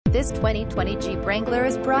This 2020 Jeep Wrangler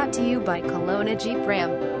is brought to you by Kelowna Jeep Ram.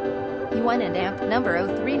 You1 and AMP number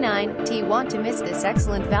 039T want to miss this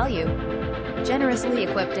excellent value. Generously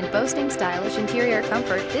equipped and boasting stylish interior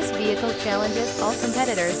comfort, this vehicle challenges all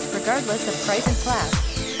competitors, regardless of price and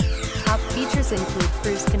class. Top features include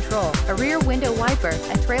cruise control, a rear window wiper,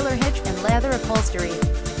 a trailer hitch, and leather upholstery.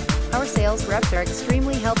 Our sales reps are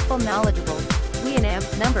extremely helpful and knowledgeable. We and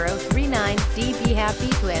AMP number 039D be happy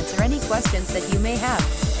to answer any questions that you may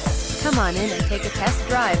have. Come on in and take a test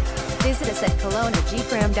drive. Visit us at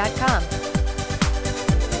KelownaJeepRam.com.